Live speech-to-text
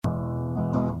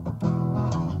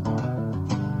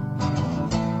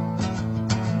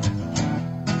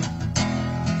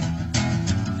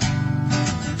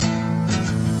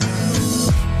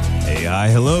Why,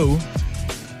 hello,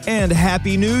 and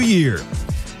Happy New Year.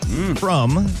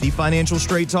 From the Financial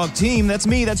Straight Talk team, that's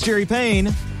me, that's Jerry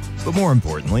Payne. But more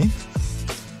importantly,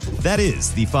 that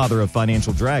is the father of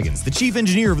Financial Dragons, the chief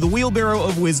engineer of the Wheelbarrow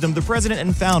of Wisdom, the president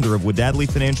and founder of Wadadley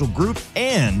Financial Group,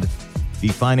 and the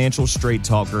Financial Straight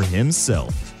Talker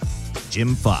himself,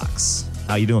 Jim Fox.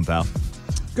 How you doing, pal?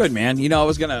 Good, man. You know, I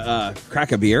was going to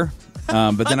crack a beer,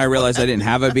 but then I realized I didn't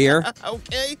have a beer.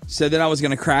 Okay. So then I was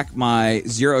going to crack my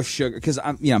zero sugar, because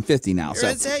I'm 50 now.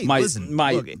 So Hey, my, listen,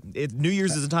 my, look, New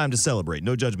Year's is a time to celebrate.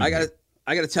 No judgment.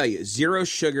 I got to tell you, zero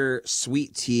sugar,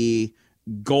 sweet tea,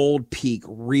 Gold Peak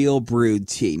real brewed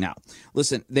tea. Now,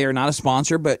 listen, they are not a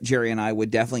sponsor, but Jerry and I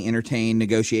would definitely entertain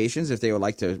negotiations if they would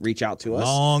like to reach out to us.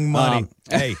 Long money.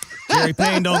 Hey, Jerry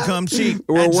Payne don't come cheap.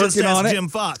 We're Just working ask on it. Jim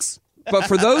Fox. But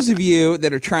for those of you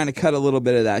that are trying to cut a little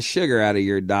bit of that sugar out of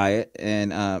your diet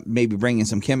and maybe bring in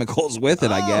some chemicals with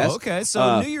it, I guess. Okay.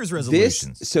 So New Year's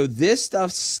resolutions. This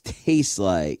stuff tastes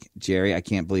like, Jerry, I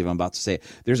can't believe I'm about to say it.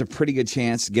 There's a pretty good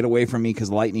chance, get away from me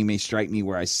because lightning may strike me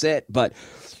where I sit, but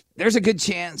there's a good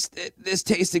chance that this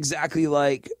tastes exactly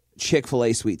like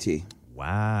Chick-fil-A sweet tea.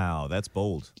 Wow, that's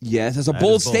bold. Yes, that's a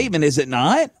bold statement, is it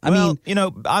not? I mean, you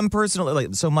know, I'm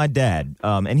personally so my dad,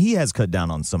 and he has cut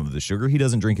down on some of the sugar. He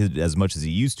doesn't drink it as much as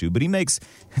he used to, but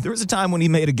there was a time when he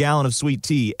made a gallon of sweet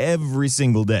tea every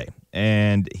single day,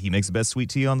 and he makes the best sweet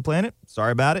tea on the planet.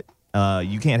 Sorry about it.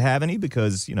 You can't have any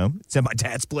because, it's at my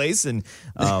dad's place, and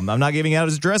I'm not giving out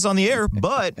his address on the air,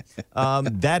 but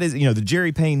that is, the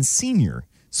Jerry Payne Sr.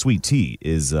 sweet tea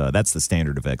is that's the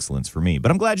standard of excellence for me.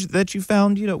 But I'm glad that you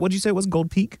found, what'd you say it was,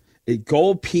 Gold Peak? A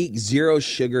Gold Peak zero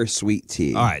sugar sweet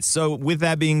tea. All right. So with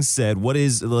that being said,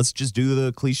 let's just do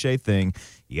the cliche thing.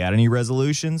 You got any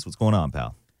resolutions? What's going on,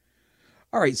 pal?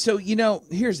 All right. So,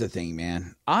 here's the thing,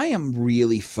 man. I am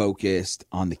really focused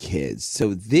on the kids.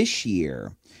 So this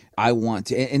year I want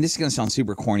to, and this is going to sound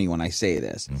super corny when I say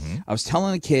this. Mm-hmm. I was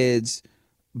telling the kids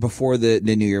before the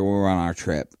new year when we were on our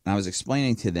trip, and I was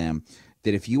explaining to them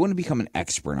that if you want to become an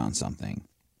expert on something,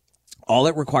 all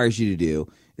it requires you to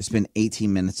do is spend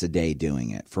 18 minutes a day doing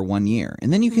it for 1 year.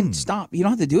 And then you can stop. You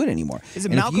don't have to do it anymore. Is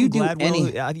it and Malcolm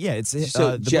Gladwell? Yeah, it's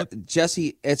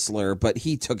Jesse Itzler, but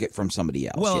he took it from somebody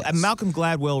else. Well, yes. Malcolm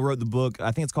Gladwell wrote the book,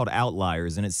 I think it's called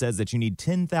Outliers, and it says that you need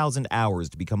 10,000 hours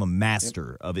to become a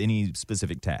master of any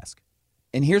specific task.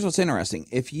 And here's what's interesting.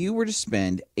 If you were to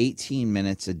spend 18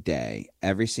 minutes a day,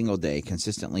 every single day,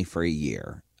 consistently for a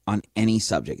year, on any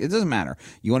subject. It doesn't matter.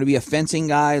 You want to be a fencing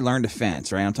guy, learn to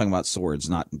fence, right? I'm talking about swords,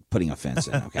 not putting a fence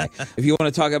in, okay? If you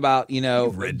want to talk about,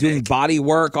 doing body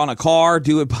work on a car,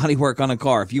 do body work on a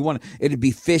car. If you want it to be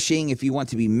fishing, if you want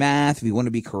to be math, if you want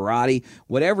to be karate,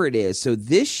 whatever it is. So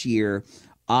this year,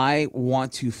 I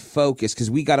want to focus,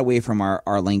 because we got away from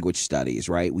our language studies,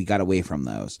 right? We got away from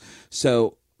those.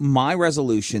 So my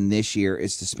resolution this year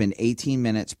is to spend 18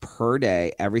 minutes per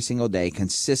day, every single day,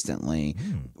 consistently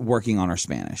working on our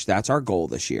Spanish. That's our goal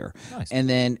this year. Nice. And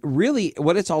then really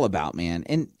what it's all about, man.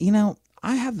 And,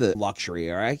 I have the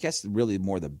luxury, or I guess really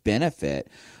more the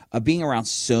benefit of being around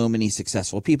so many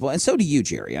successful people. And so do you,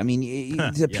 Jerry. I mean,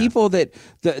 the people that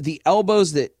the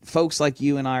elbows that folks like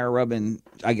you and I are rubbing,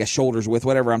 I guess, shoulders with,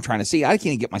 whatever I'm trying to see. I can't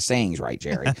even get my sayings right,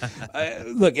 Jerry.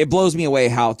 Look, it blows me away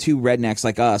how two rednecks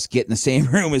like us get in the same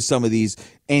room as some of these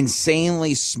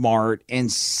insanely smart,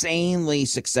 insanely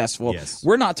successful. Yes.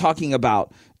 We're not talking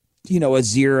about a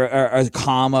zero or a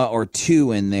comma or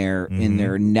two in their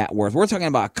net worth. We're talking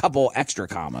about a couple extra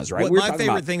commas, right? My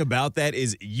favorite thing about that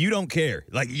is you don't care.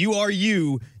 Like, you are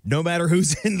you, no matter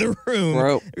who's in the room.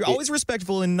 Bro, you're always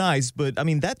respectful and nice, but I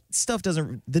mean that stuff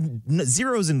doesn't. The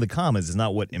zeros and the commas is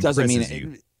not what impresses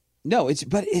you. No,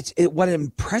 what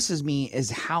impresses me is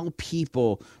how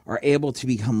people are able to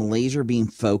become laser beam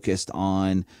focused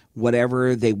on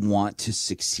whatever they want to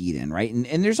succeed in, right?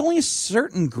 And there's only a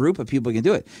certain group of people who can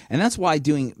do it. And that's why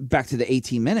doing back to the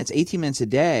 18 minutes a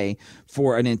day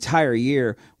for an entire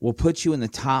year will put you in the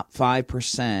top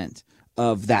 5%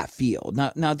 of that field.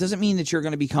 Now, it doesn't mean that you're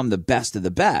going to become the best of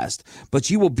the best, but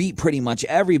you will beat pretty much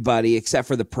everybody except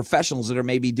for the professionals that are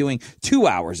maybe doing 2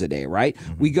 hours a day, right?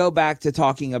 Mm-hmm. We go back to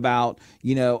talking about,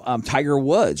 Tiger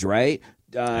Woods, right?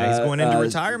 He's going into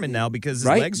retirement now because his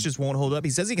legs just won't hold up. He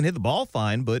says he can hit the ball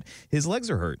fine, but his legs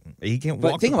are hurt. He can't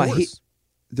walk the course.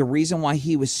 The reason why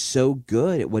he was so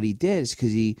good at what he did is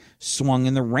because he swung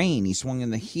in the rain. He swung in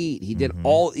the heat. He did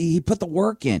he put the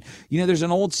work in. There's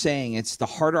an old saying, it's the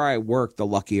harder I work, the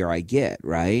luckier I get,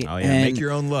 right? Oh, yeah, make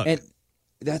your own luck. And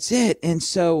that's it. And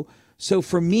so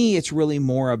for me, it's really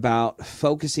more about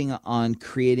focusing on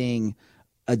creating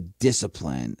a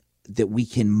discipline that we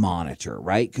can monitor,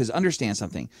 right? Because understand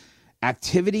something.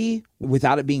 Activity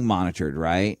without it being monitored,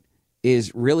 right,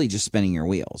 is really just spinning your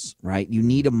wheels, right? You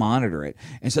need to monitor it.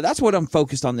 And so that's what I'm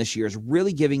focused on this year, is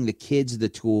really giving the kids the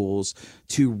tools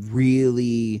to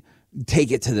really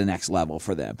take it to the next level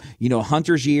for them. You know,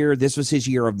 Hunter's year, this was his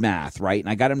year of math, right? And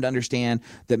I got him to understand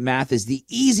that math is the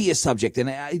easiest subject. And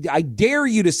I dare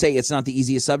you to say it's not the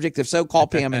easiest subject. If so, call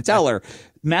Pam and tell her.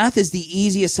 Math is the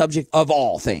easiest subject of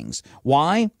all things.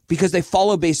 Why? Because they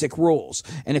follow basic rules.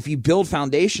 And if you build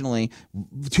foundationally,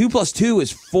 2 plus 2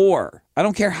 is 4. I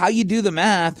don't care how you do the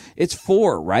math, it's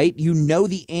 4, right? You know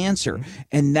the answer.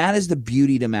 And that is the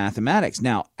beauty to mathematics.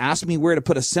 Now, ask me where to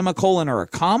put a semicolon or a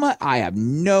comma. I have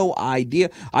no idea.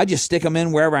 I just stick them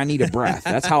in wherever I need a breath.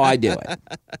 That's how I do it.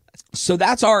 So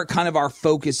that's our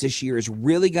focus this year, is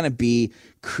really going to be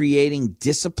creating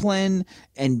discipline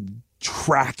and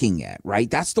tracking it, right?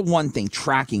 That's the one thing,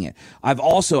 tracking it. I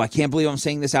can't believe I'm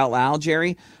saying this out loud,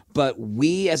 Jerry, but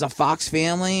we as a Fox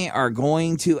family are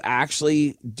going to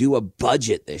actually do a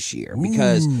budget this year,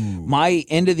 because my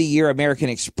end of the year American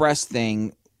Express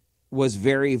thing was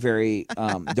very, very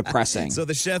depressing. So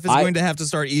the chef is going to have to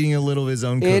start eating a little of his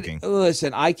own cooking.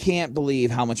 Listen, I can't believe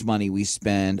how much money we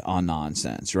spend on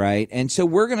nonsense, right? And so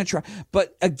we're going to try.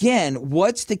 But again,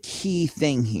 what's the key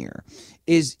thing here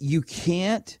is you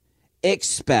can't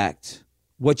expect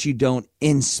what you don't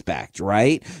inspect,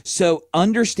 right? So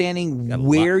understanding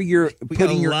where you're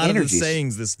putting your energy. Of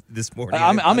sayings this morning.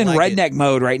 I'm in redneck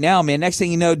mode right now, man. Next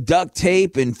thing you know, duct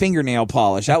tape and fingernail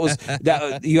polish. That was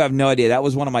you have no idea. That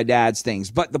was one of my dad's things.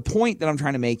 But the point that I'm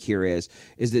trying to make here is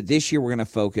that this year we're going to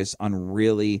focus on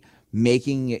really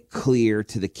making it clear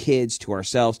to the kids, to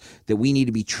ourselves, that we need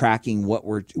to be tracking what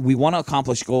we want to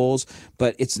accomplish goals,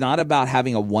 but it's not about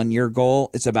having a 1-year goal.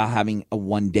 It's about having a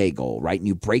 1-day goal, right? And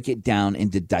you break it down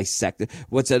into dissect it.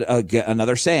 What's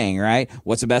another saying, right?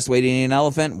 What's the best way to eat an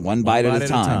elephant? One bite at a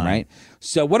time, right?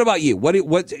 So what about you? What?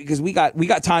 Because we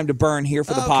got time to burn here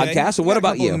for the podcast. So what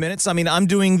about you? Minutes. I mean, I'm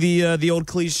doing the old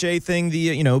cliche thing,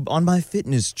 on my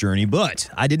fitness journey. But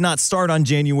I did not start on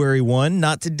January 1.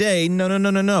 Not today.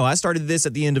 No. I started this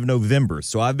at the end of November.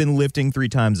 So I've been lifting 3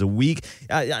 times a week.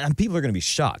 People are going to be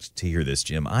shocked to hear this,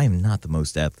 Jim. I am not the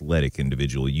most athletic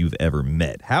individual you've ever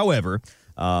met. However,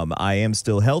 I am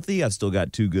still healthy. I've still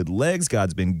got 2 good legs.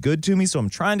 God's been good to me. So I'm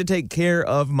trying to take care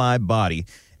of my body.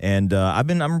 And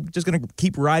I'm just going to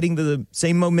keep riding the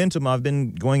same momentum. I've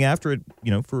been going after it,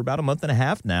 for about a month and a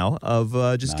half now of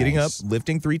just getting up,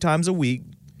 lifting 3 times a week,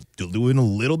 doing a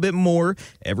little bit more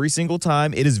every single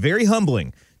time. It is very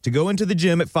humbling to go into the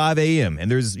gym at 5 a.m. And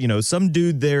there's, some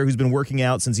dude there who's been working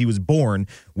out since he was born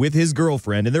with his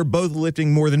girlfriend, and they're both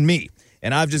lifting more than me.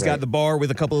 And I've just got the bar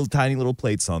with a couple of tiny little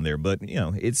plates on there. But,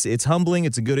 it's humbling.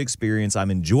 It's a good experience.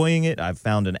 I'm enjoying it. I've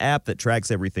found an app that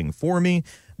tracks everything for me.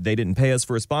 They didn't pay us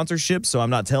for a sponsorship, so I'm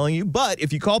not telling you. But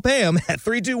if you call Pam at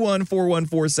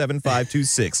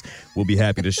 321-414-7526, we'll be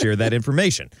happy to share that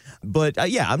information. But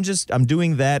I'm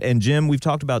doing that. And Jim, we've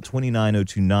talked about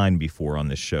 29029 before on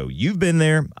this show. You've been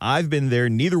there. I've been there.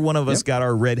 Neither one of us got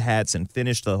our red hats and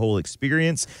finished the whole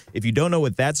experience. If you don't know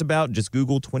what that's about, just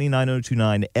Google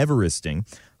 29029 Everesting.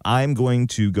 I'm going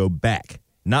to go back,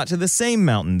 not to the same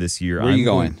mountain this year. Where are you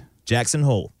going? Jackson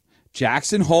Hole.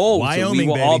 Jackson Hole. Wyoming, so we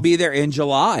will baby. all be there in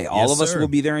July. All Yes, of us sir. will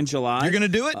be there in July. You're going to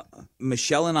do it?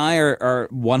 Michelle and I are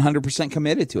 100%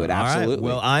 committed to it. Absolutely. All right.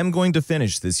 Well, I'm going to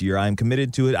finish this year. I'm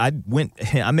committed to it. I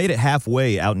made it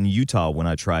halfway out in Utah when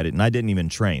I tried it, and I didn't even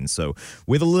train. So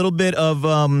with a little bit of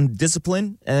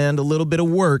discipline and a little bit of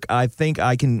work, I think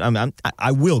I can.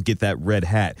 I will get that red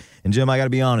hat. And Jim, I got to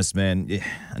be honest, man.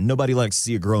 Nobody likes to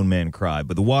see a grown man cry,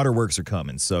 but the waterworks are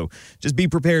coming. So just be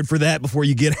prepared for that before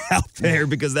you get out there,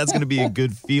 because that's going to be a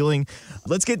good feeling.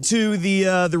 Let's get to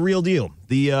the real deal.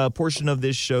 The portion of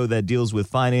this show that deals with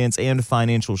finance and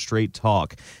financial straight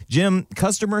talk. Jim,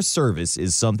 customer service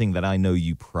is something that I know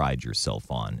you pride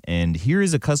yourself on. And here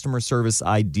is a customer service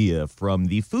idea from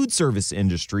the food service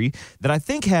industry that I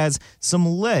think has some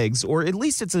legs, or at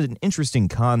least it's an interesting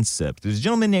concept. There's a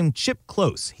gentleman named Chip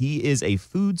Close. He is a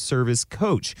food service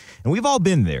coach. And we've all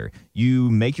been there.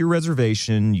 You make your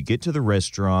reservation, you get to the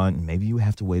restaurant, and maybe you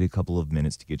have to wait a couple of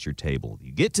minutes to get your table.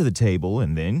 You get to the table,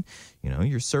 and then,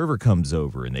 your server comes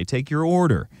over, and they take your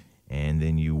order. And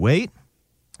then you wait,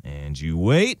 and you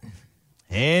wait,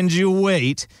 and you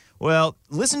wait. Well,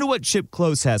 listen to what Chip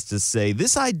Close has to say.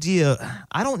 This idea,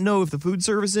 I don't know if the food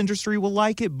service industry will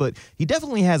like it, but he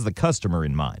definitely has the customer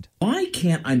in mind. Why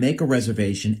can't I make a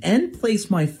reservation and place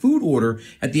my food order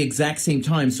at the exact same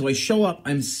time? So I show up,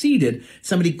 I'm seated,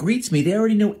 somebody greets me, they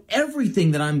already know everything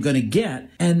that I'm going to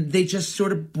get, and they just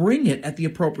sort of bring it at the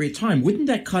appropriate time. Wouldn't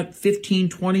that cut 15,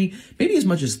 20, maybe as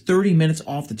much as 30 minutes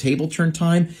off the table turn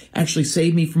time? Actually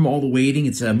save me from all the waiting.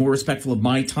 It's more respectful of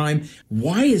my time.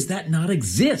 Why does that not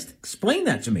exist? Explain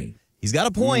that to me. He's got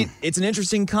a point. It's an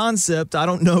interesting concept. I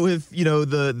don't know if,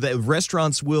 the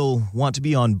restaurants will want to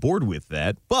be on board with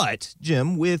that. But,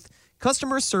 Jim, with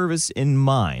customer service in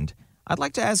mind, I'd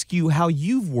like to ask you how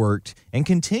you've worked and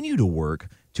continue to work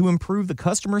to improve the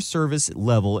customer service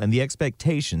level and the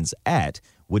expectations at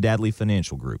Wadadley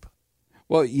Financial Group.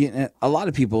 Well, a lot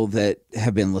of people that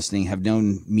have been listening have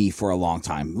known me for a long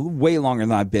time, way longer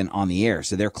than I've been on the air.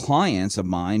 So they're clients of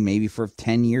mine, maybe for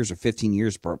 10 years or 15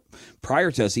 years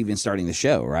prior to us even starting the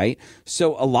show, right?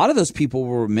 So a lot of those people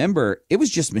will remember it was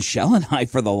just Michelle and I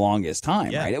for the longest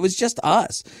time, right? It was just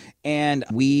us. And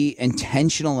we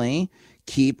intentionally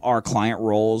keep our client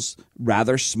roles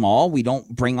rather small. We don't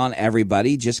bring on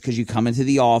everybody. Just because you come into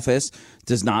the office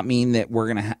does not mean that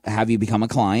we're going to have you become a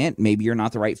client. Maybe you're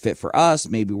not the right fit for us.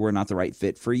 Maybe we're not the right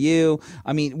fit for you.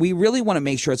 I mean, we really want to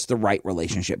make sure it's the right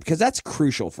relationship because that's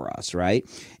crucial for us, right?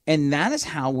 And that is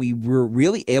how we were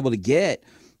really able to get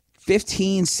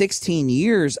 15, 16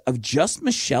 years of just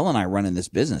Michelle and I running this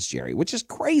business, Jerry, which is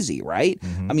crazy, right?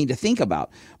 I mean, to think about.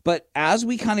 But as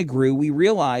we kind of grew, we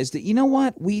realized that, you know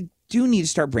what? We do need to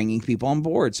start bringing people on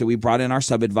board. So we brought in our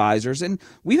sub-advisors, and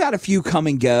we've had a few come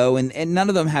and go, and none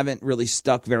of them haven't really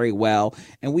stuck very well.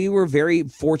 And we were very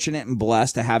fortunate and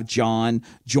blessed to have John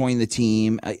join the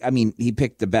team. I mean, he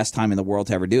picked the best time in the world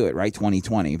to ever do it, right?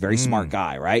 2020. Very smart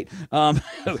guy, right?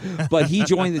 But he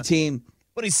joined the team.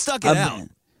 But he stuck it out.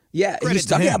 Yeah, Credit he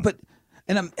stuck to it him. out. But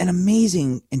an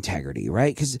amazing integrity,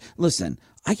 right? Because listen,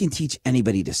 I can teach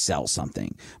anybody to sell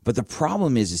something, but the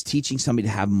problem is teaching somebody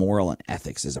to have moral and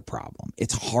ethics is a problem.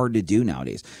 It's hard to do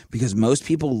nowadays because most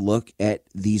people look at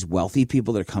these wealthy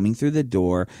people that are coming through the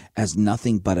door as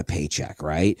nothing but a paycheck,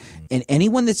 right? And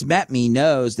anyone that's met me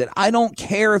knows that I don't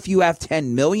care if you have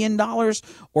 $10 million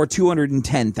or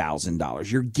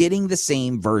 $210,000. You're getting the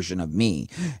same version of me.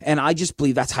 And I just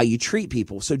believe that's how you treat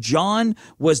people. So John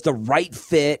was the right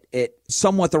fit at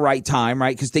somewhat the right time,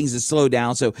 right? Because things had slowed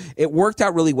down. So it worked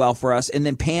out really well for us. And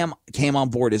then Pam came on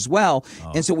board as well.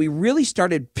 And so we really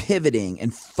started pivoting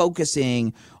and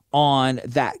focusing on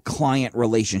that client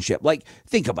relationship. Like,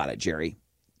 think about it, Jerry.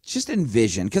 Just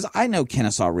envision, because I know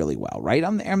Kennesaw really well, right?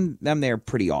 I'm there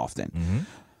pretty often.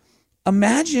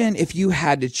 Imagine if you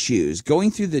had to choose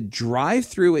going through the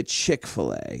drive-through at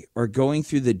Chick-fil-A or going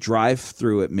through the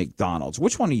drive-through at McDonald's.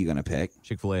 Which one are you going to pick?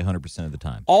 Chick-fil-A 100% of the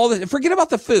time. Forget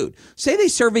about the food. Say they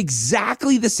serve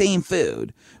exactly the same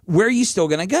food. Where are you still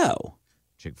going to go?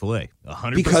 Chick-fil-A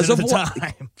 100% Because of of the what?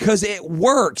 time. Because it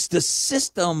works. The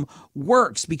system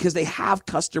works because they have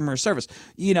customer service.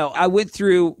 You know, I went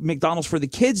through McDonald's for the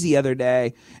kids the other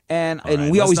day, and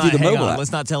we always do the mobile app.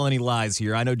 Let's not tell any lies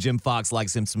here. I know Jim Fox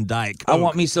likes him some Diet Coke. I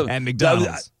want me some at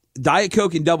McDonald's. Diet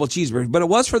Coke and double cheeseburgers, but it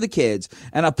was for the kids.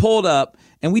 And I pulled up,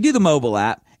 and we do the mobile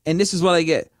app, and this is what I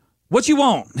get. What you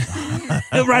want?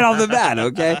 Right off the bat,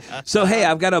 okay? So, hey,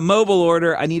 I've got a mobile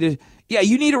order. You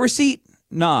need a receipt?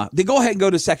 Nah, then go ahead and go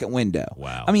to second window.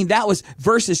 Wow. I mean, that was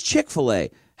versus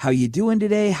Chick-fil-A. How you doing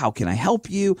today? How can I help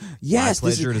you? Yes,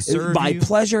 my pleasure to serve my you.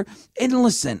 pleasure. And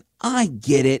listen, I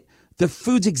get it. The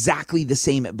food's exactly the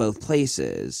same at both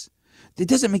places. It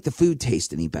doesn't make the food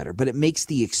taste any better, but it makes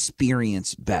the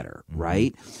experience better,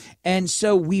 right? And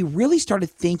so we really started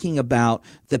thinking about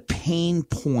the pain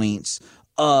points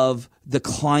of the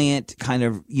client kind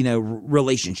of,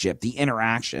 relationship, the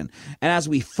interaction. And as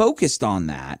we focused on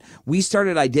that, we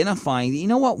started identifying, you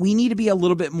know what, we need to be a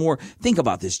little bit more. Think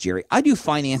about this, Jerry. I do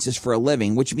finances for a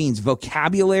living, which means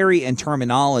vocabulary and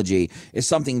terminology is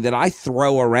something that I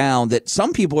throw around that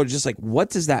some people are just like,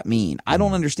 what does that mean? I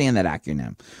don't understand that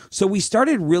acronym. So we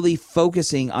started really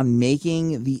focusing on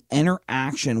making the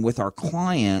interaction with our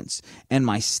clients and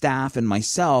my staff and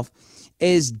myself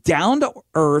as down to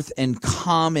earth and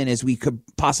common as we could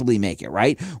possibly make it,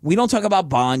 right? We don't talk about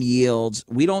bond yields.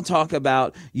 We don't talk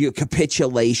about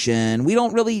capitulation. We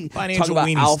don't really Financial talk about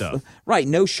weenie alpha, stuff. right?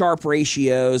 No sharp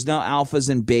ratios, no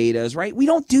alphas and betas, right? We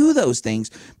don't do those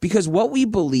things because what we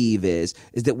believe is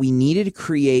that we needed to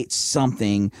create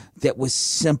something that was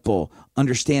simple,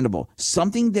 understandable,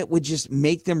 something that would just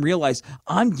make them realize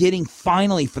I'm getting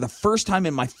finally for the first time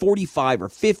in my 45 or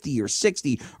 50 or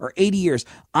 60 or 80 years,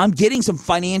 I'm getting some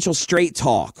financial straight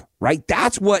talk, right?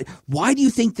 Why do you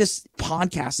think this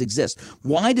podcast exists?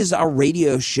 Why does our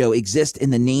radio show exist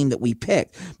in the name that we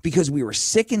picked? Because we were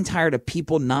sick and tired of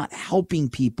people not helping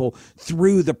people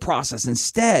through the process.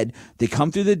 Instead, they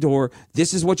come through the door.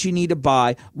 This is what you need to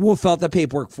buy. We'll fill out the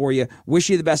paperwork for you. Wish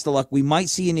you the best of luck. We might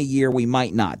see you in a year. We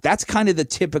might not. That's kind of the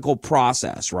typical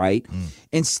process, right?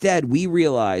 Instead, we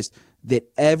realized that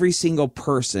every single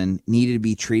person needed to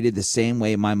be treated the same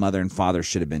way my mother and father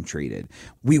should have been treated.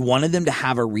 We wanted them to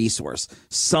have a resource,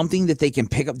 something that they can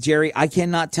pick up. Jerry, I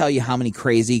cannot tell you how many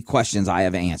crazy questions I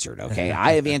have answered, okay?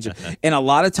 I have answered. And a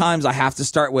lot of times I have to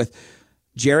start with,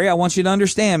 Jerry, I want you to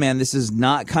understand, man, this is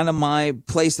not kind of my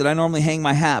place that I normally hang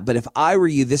my hat, but if I were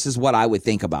you, this is what I would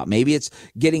think about. Maybe it's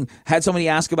had somebody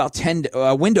ask about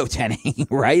window tinting,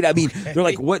 right? I mean, they're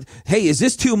like, what? Hey, is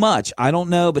this too much? I don't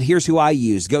know, but here's who I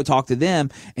use. Go talk to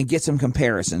them and get some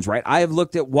comparisons, right? I have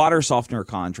looked at water softener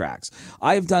contracts.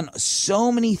 I have done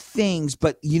so many things,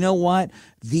 but you know what?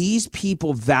 These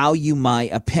people value my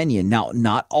opinion. Now,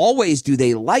 not always do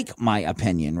they like my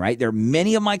opinion, right? There are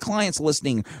many of my clients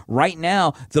listening right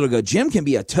now that'll go, Jim can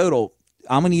be a total,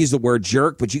 I'm going to use the word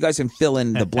jerk, but you guys can fill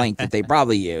in the blank that they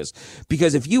probably use.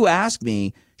 Because if you ask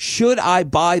me, should I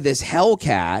buy this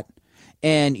Hellcat?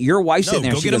 And your wife's sitting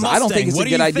there, she goes, I don't think it's a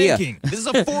good idea. This is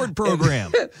a Ford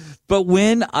program. But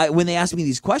when they ask me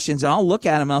these questions, and I'll look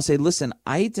at them and I'll say, listen,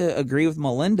 I hate to agree with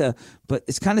Melinda, but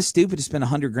it's kind of stupid to spend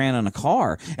 $100,000 on a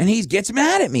car. And he gets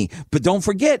mad at me. But don't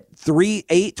forget, 3,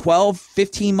 8, 12,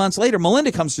 15 months later,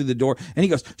 Melinda comes through the door and he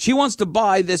goes, she wants to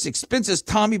buy this expensive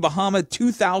Tommy Bahama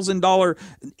 $2,000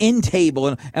 end table.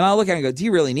 And I look at it and go, do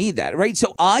you really need that? Right?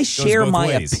 So I share my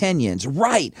opinions.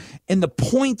 Right. And the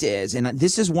point is, and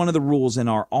this is one of the rules in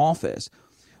our office,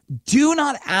 do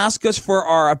not ask us for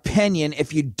our opinion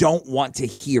if you don't want to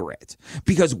hear it,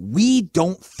 because we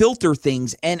don't filter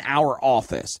things in our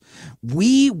office.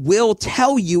 We will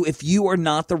tell you if you are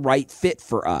not the right fit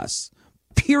for us.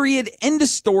 Period. End of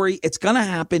story. It's going to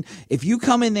happen. If you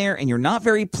come in there and you're not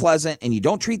very pleasant and you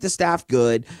don't treat the staff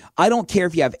good, I don't care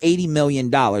if you have $80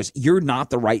 million, you're not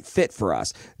the right fit for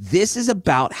us. This is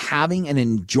about having an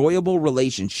enjoyable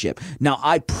relationship. Now,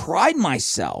 I pride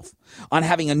myself on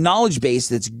having a knowledge base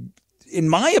that's, in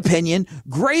my opinion,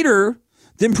 greater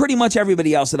than pretty much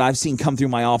everybody else that I've seen come through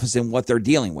my office and what they're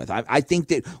dealing with. I think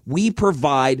that we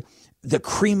provide the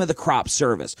cream of the crop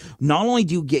service. Not only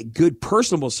do you get good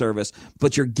personable service,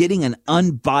 but you're getting an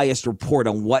unbiased report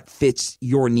on what fits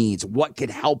your needs, what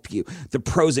could help you, the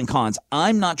pros and cons.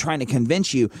 I'm not trying to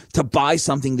convince you to buy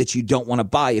something that you don't want to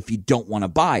buy if you don't want to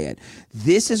buy it.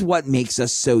 This is what makes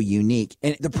us so unique.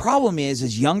 And the problem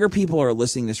is younger people are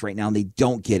listening to this right now and they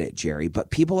don't get it, Jerry. But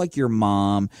people like your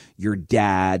mom, your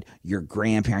dad, your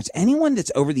grandparents, anyone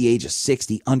that's over the age of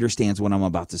 60 understands what I'm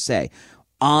about to say.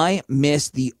 I miss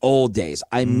the old days.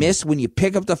 I miss when you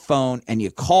pick up the phone and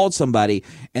you called somebody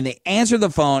and they answered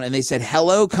the phone and they said,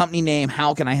 hello, company name,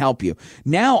 how can I help you?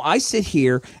 Now I sit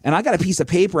here and I got a piece of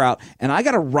paper out and I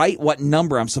got to write what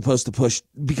number I'm supposed to push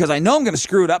because I know I'm going to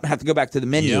screw it up and have to go back to the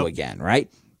menu again,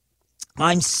 right?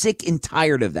 I'm sick and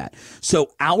tired of that.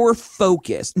 So our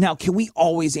focus, now, can we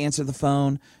always answer the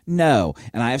phone? No.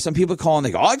 And I have some people call and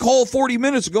they go, I called 40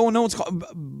 minutes ago and no one's called.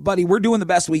 Buddy, we're doing the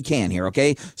best we can here,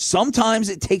 okay? Sometimes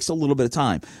it takes a little bit of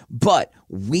time, but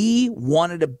we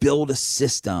wanted to build a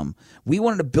system. We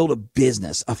wanted to build a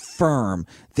business, a firm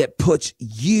that puts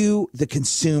you, the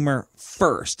consumer,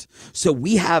 first. So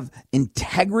we have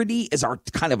integrity as our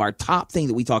kind of our top thing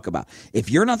that we talk about. If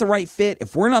you're not the right fit,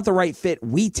 if we're not the right fit,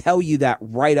 we tell you that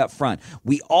right up front.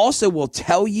 We also will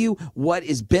tell you what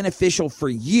is beneficial for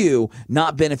you,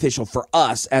 not beneficial for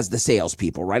us as the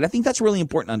salespeople, right? I think that's really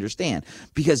important to understand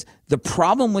because the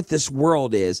problem with this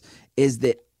world is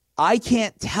that I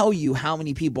can't tell you how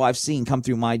many people I've seen come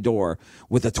through my door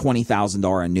with a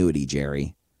 $20,000 annuity,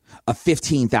 Jerry, a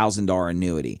 $15,000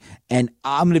 annuity. And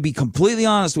I'm going to be completely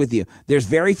honest with you. There's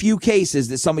very few cases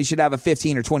that somebody should have a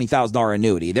 $15,000 or $20,000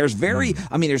 annuity.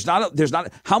 There's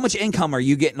not, how much income are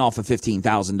you getting off of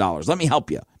 $15,000? Let me help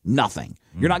you. Nothing.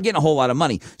 You're not getting a whole lot of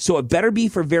money. So it better be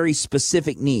for very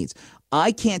specific needs.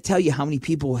 I can't tell you how many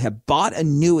people have bought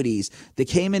annuities that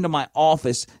came into my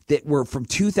office that were from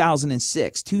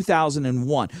 2006,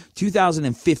 2001,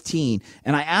 2015.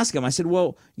 And I asked them, I said,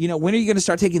 well, when are you going to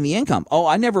start taking the income? Oh,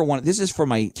 I never want it. This is for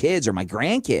my kids or my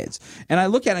grandkids. And I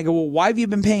look at it and I go, well, why have you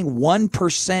been paying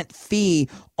 1% fee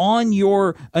on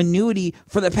your annuity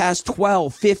for the past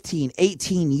 12, 15,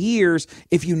 18 years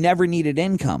if you never needed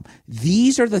income?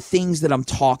 These are the things that I'm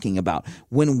talking about.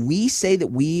 When we say that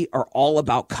we are all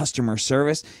about customer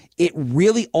service, it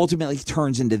really ultimately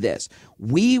turns into this.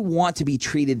 We want to be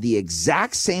treated the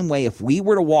exact same way if we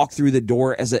were to walk through the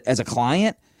door as a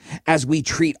client as we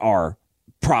treat our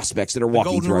prospects that are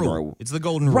walking through our door. It's the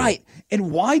golden rule. Right.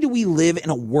 And why do we live in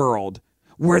a world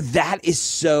where that is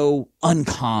so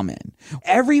uncommon?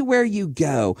 Everywhere you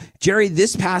go, Jerry,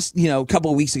 this past,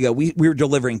 couple of weeks ago, we were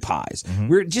delivering pies.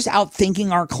 We were just out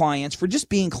thanking our clients for just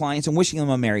being clients and wishing them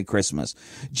a Merry Christmas.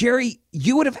 Jerry,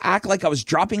 you would have acted like I was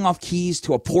dropping off keys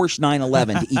to a Porsche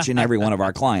 911 to each and every one of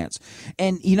our clients.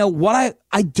 And you know what?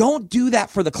 I don't do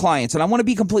that for the clients. And I want to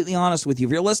be completely honest with you.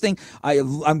 If you're listening,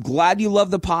 I'm glad you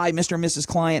love the pie, Mr. and Mrs.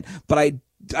 Client, but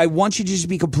I want you to just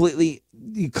be completely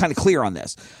kind of clear on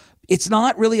this. It's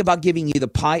not really about giving you the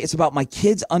pie. It's about my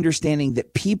kids understanding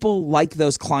that people like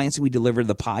those clients we deliver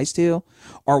the pies to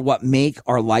are what make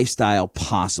our lifestyle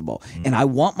possible. And I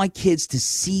want my kids to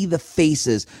see the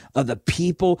faces of the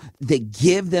people that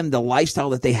give them the lifestyle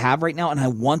that they have right now, and I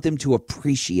want them to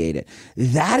appreciate it.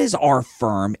 That is our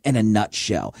firm in a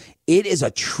nutshell. It is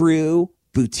a true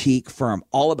boutique firm,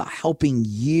 all about helping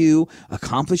you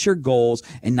accomplish your goals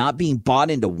and not being bought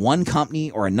into one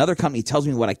company or another company tells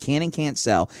me what I can and can't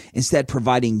sell. Instead,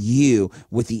 providing you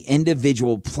with the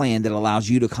individual plan that allows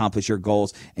you to accomplish your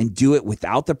goals and do it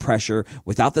without the pressure,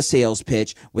 without the sales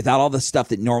pitch, without all the stuff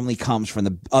that normally comes from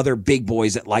the other big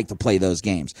boys that like to play those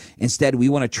games. Instead, we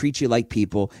want to treat you like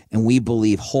people, and we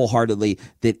believe wholeheartedly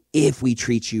that if we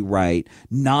treat you right,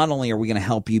 not only are we going to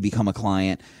help you become a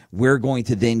client, we're going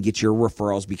to then get your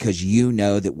referrals because you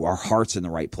know that our heart's in the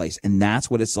right place. And that's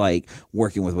what it's like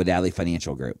working with Wadadley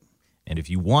Financial Group. And if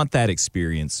you want that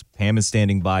experience, Pam is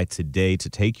standing by today to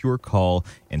take your call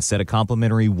and set a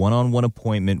complimentary one-on-one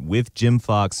appointment with Jim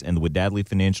Fox and the Wadadley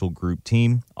Financial Group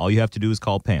team. All you have to do is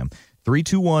call Pam.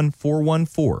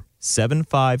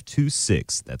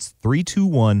 321-414-7526. That's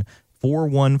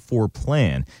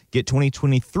 321-414-PLAN. Get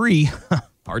 2023...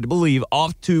 hard to believe,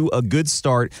 off to a good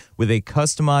start with a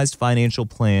customized financial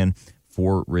plan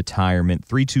for retirement.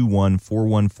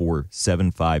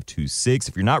 321-414-7526.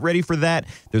 If you're not ready for that,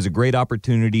 there's a great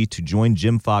opportunity to join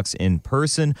Jim Fox in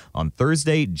person on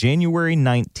Thursday, January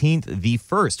 19th, the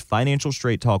first Financial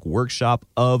Straight Talk workshop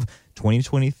of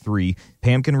 2023.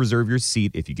 Pam can reserve your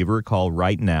seat if you give her a call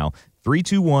right now.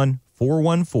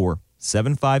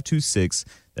 321-414-7526.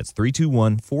 That's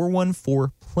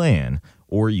 321-414-PLAN.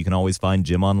 Or you can always find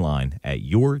Jim online at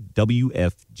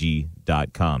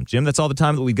yourwfg.com. Jim, that's all the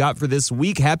time that we got for this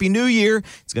week. Happy New Year.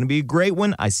 It's going to be a great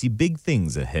one. I see big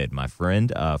things ahead, my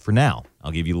friend. For now,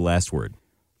 I'll give you the last word.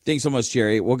 Thanks so much,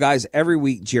 Jerry. Well, guys, every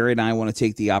week, Jerry and I want to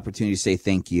take the opportunity to say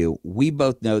thank you. We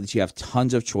both know that you have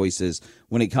tons of choices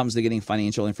when it comes to getting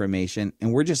financial information,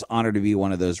 and we're just honored to be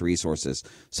one of those resources.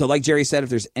 So like Jerry said, if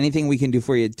there's anything we can do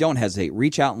for you, don't hesitate.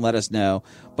 Reach out and let us know.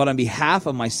 But on behalf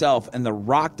of myself and the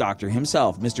rock doctor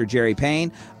himself, Mr. Jerry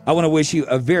Payne, I want to wish you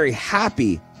a very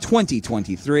happy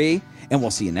 2023, and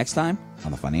we'll see you next time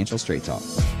on the Financial Straight Talk.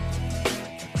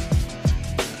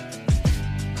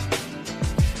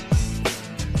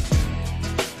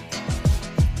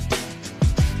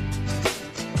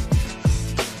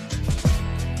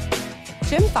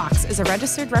 Jim Fox is a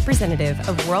registered representative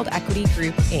of World Equity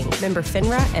Group, Inc., member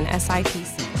FINRA and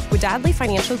SIPC. Wadadley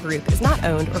Financial Group is not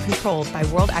owned or controlled by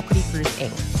World Equity Group,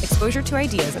 Inc. Exposure to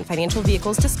ideas and financial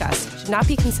vehicles discussed should not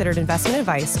be considered investment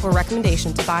advice or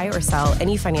recommendation to buy or sell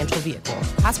any financial vehicle.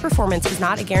 Past performance is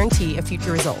not a guarantee of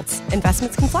future results.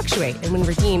 Investments can fluctuate and when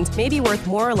redeemed may be worth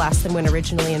more or less than when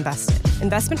originally invested.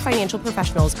 Investment financial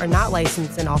professionals are not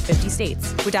licensed in all 50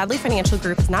 states. Wadadley Financial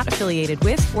Group is not affiliated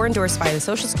with or endorsed by the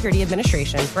Social Security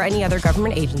Administration or any other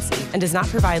government agency and does not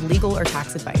provide legal or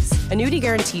tax advice. Annuity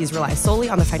guarantees rely solely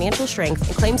on the financial strength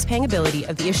and claims-paying ability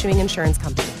of the issuing insurance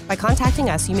company. By contacting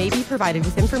us, you may be provided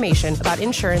with information about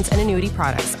insurance and annuity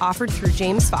products offered through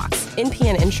James Fox,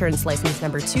 NPN Insurance License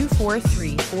Number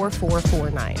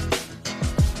 2434449.